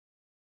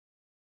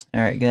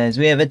Alright guys,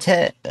 we have a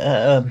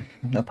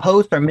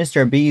post from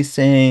Mrbeast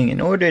saying, in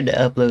order to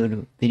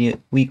upload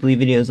weekly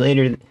videos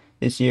later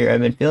this year,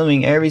 I've been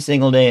filming every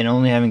single day and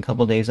only having a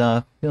couple days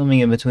off, filming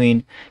in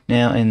between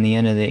now and the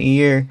end of the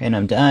year, and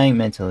I'm dying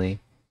mentally.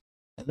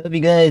 I love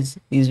you guys.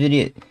 These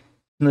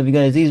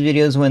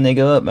videos, when they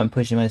go up, I'm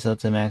pushing myself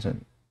to the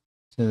maximum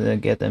so that I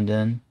get them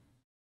done.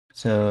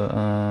 So,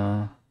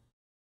 I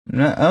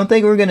don't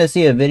think we're gonna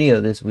see a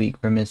video this week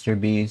from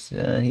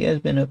Mrbeast. He has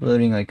been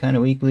uploading like kind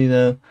of weekly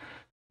though.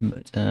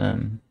 But I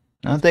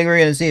don't think we're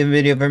gonna see a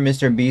video from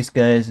Mrbeast,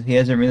 guys. He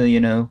hasn't really,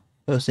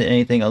 posted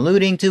anything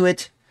alluding to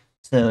it.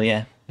 So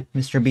yeah,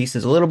 Mrbeast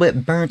is a little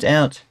bit burnt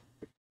out,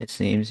 it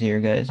seems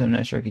here, guys. I'm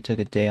not sure if he took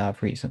a day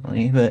off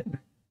recently, but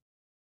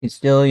he's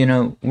still,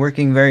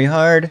 working very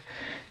hard.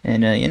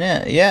 And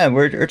yeah,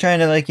 we're trying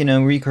to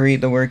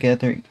recreate the work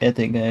ethic,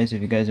 guys.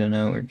 If you guys don't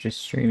know, we're just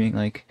streaming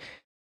like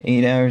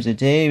 8 hours a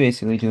day,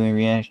 basically doing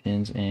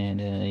reactions, and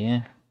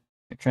yeah,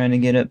 we're trying to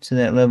get up to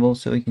that level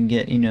so we can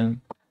get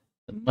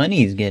the money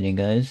he's getting,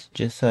 guys,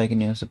 just so I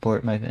can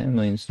support my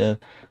family and stuff.